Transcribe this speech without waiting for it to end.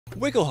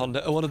Wiggle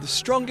Honda are one of the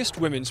strongest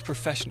women's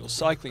professional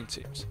cycling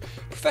teams.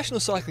 Professional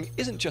cycling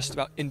isn't just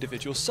about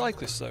individual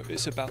cyclists though,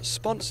 it's about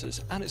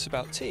sponsors and it's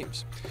about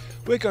teams.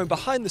 We're going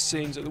behind the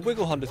scenes at the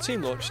Wiggle Honda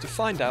team launch to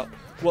find out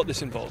what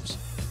this involves.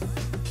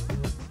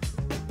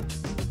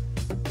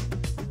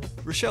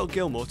 Rochelle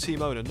Gilmore,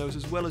 team owner, knows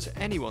as well as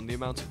anyone the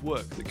amount of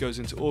work that goes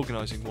into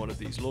organising one of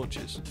these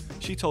launches.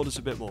 She told us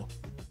a bit more.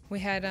 We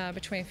had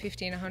between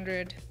 50 and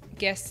 100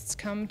 guests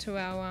come to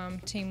our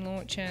team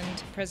launch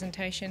and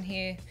presentation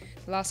here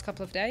the last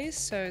couple of days,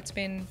 so it's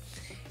been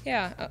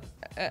a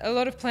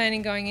lot of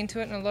planning going into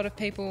it and a lot of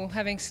people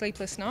having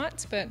sleepless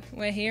nights, but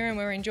we're here and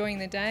we're enjoying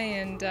the day,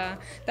 and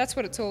that's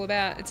what it's all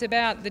about. It's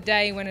about the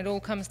day when it all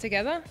comes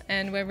together,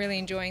 and we're really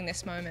enjoying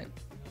this moment.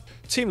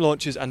 Team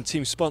launches and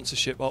team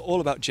sponsorship are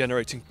all about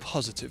generating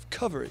positive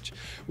coverage.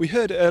 We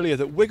heard earlier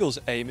that Wiggle's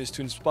aim is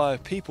to inspire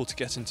people to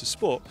get into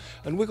sport,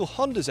 and Wiggle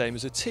Honda's aim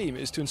as a team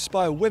is to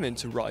inspire women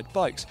to ride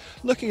bikes.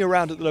 Looking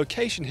around at the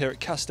location here at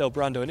Castell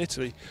Brando in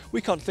Italy,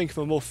 we can't think of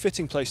a more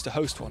fitting place to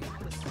host one.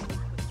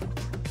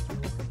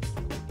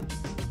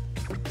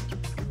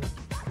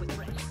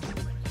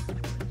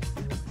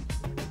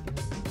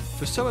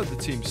 For some of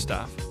the team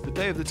staff, the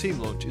day of the team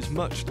launch is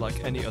much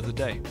like any other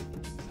day.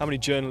 How many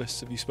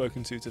journalists have you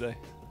spoken to today?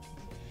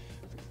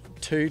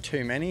 Too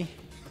many.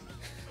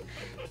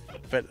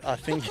 But I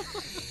think,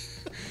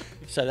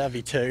 so that'd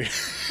be 2.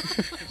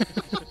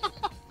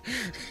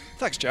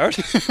 Thanks, Jared.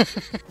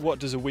 What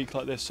does a week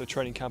like this, so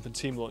training camp and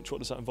team launch, what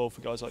does that involve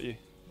for guys like you?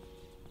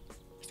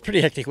 It's a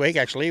pretty hectic week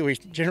actually. We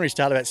generally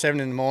start about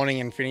 7 in the morning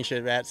and finish at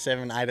about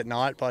 7, 8 at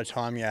night. By the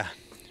time you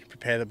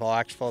prepare the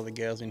bikes, follow the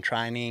girls in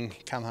training,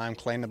 come home,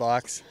 clean the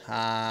bikes,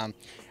 and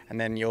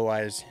then you're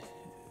always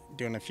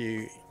doing a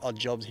few odd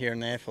jobs here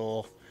and there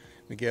for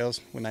the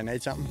girls when they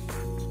need something.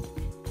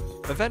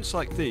 Events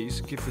like these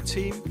give the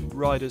team,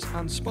 riders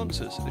and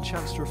sponsors a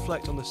chance to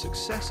reflect on the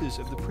successes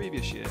of the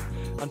previous year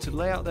and to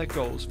lay out their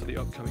goals for the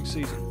upcoming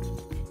season.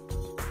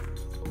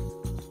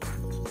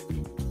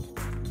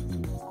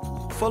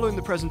 Following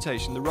the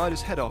presentation, the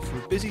riders head off for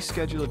a busy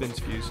schedule of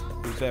interviews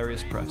with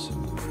various press.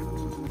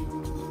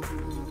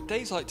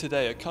 Days like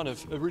today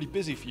are really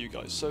busy for you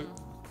guys, so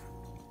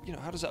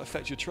how does that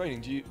affect your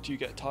training? Do you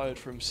get tired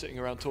from sitting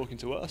around talking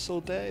to us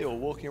all day or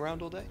walking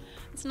around all day?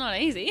 It's not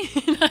easy.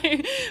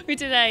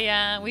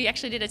 We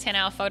actually did a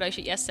 10-hour photo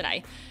shoot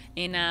yesterday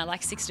in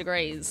like 6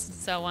 degrees.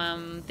 So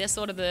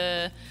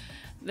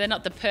they're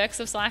not the perks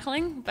of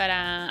cycling, but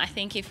I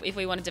think if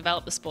we want to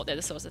develop the sport, they're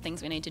the sorts of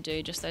things we need to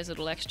do. Just those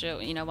little extra,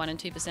 1 and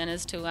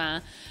 2%ers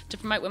to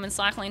promote women's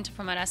cycling, to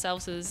promote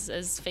ourselves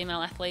as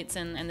female athletes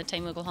and the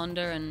team Wiggle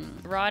Honda,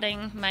 and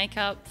riding,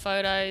 makeup,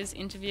 photos,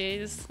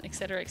 interviews,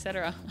 etc.,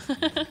 etc.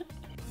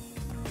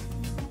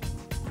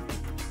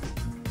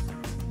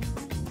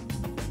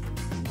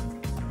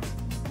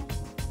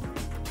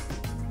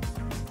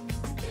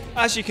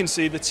 As you can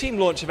see, the team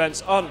launch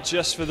events aren't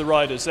just for the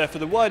riders, they're for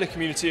the wider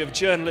community of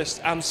journalists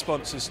and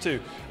sponsors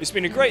too. It's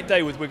been a great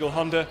day with Wiggle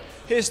Honda,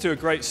 here's to a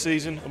great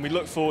season, and we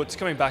look forward to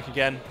coming back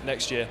again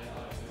next year.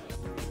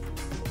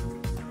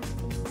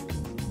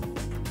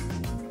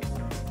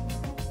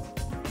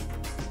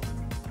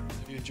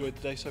 Have you enjoyed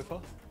the day so far?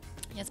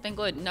 Yeah, it's been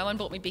good. No one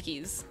bought me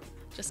bickies,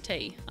 just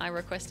tea. I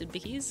requested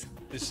bickies.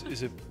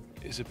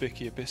 Is a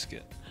bicky a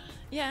biscuit?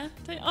 Yeah.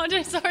 Sorry,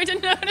 I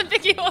didn't know what a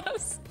bicky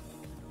was.